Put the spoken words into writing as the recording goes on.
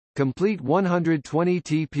Complete 120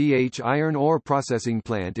 TPH iron ore processing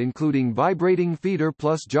plant including vibrating feeder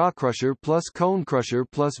plus jaw crusher plus cone crusher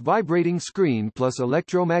plus vibrating screen plus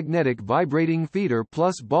electromagnetic vibrating feeder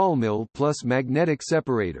plus ball mill plus magnetic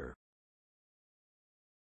separator.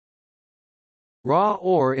 Raw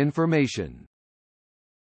ore information.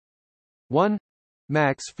 1.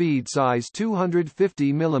 Max feed size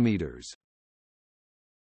 250 mm.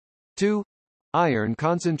 2. Iron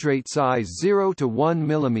concentrate size 0 to 1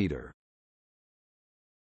 mm.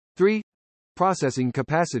 3. Processing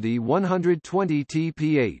capacity 120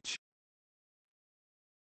 TPH.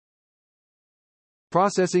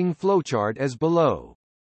 Processing flowchart as below.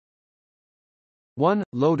 1.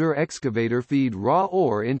 Loader excavator feed raw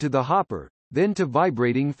ore into the hopper, then to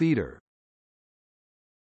vibrating feeder.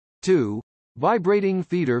 2. Vibrating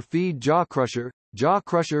feeder feed jaw crusher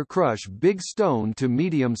crush big stone to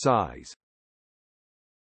medium size.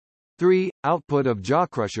 3. Output of jaw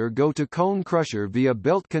crusher go to cone crusher via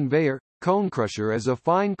belt conveyor. Cone crusher is a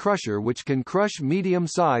fine crusher which can crush medium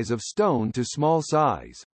size of stone to small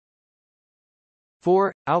size.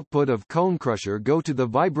 4. Output of cone crusher go to the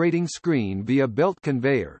vibrating screen via belt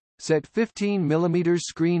conveyor. Set 15 mm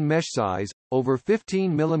screen mesh size, over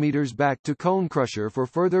 15 mm back to cone crusher for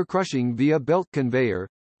further crushing via belt conveyor.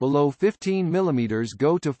 Below 15 mm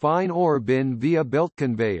go to fine ore bin via belt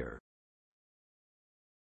conveyor.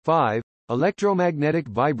 5. Electromagnetic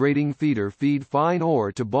vibrating feeder feed fine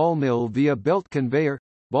ore to ball mill via belt conveyor.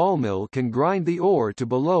 Ball mill can grind the ore to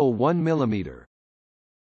below 1 mm.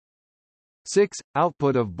 6.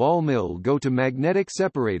 Output of ball mill go to magnetic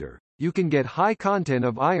separator. You can get high content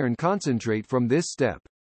of iron concentrate from this step.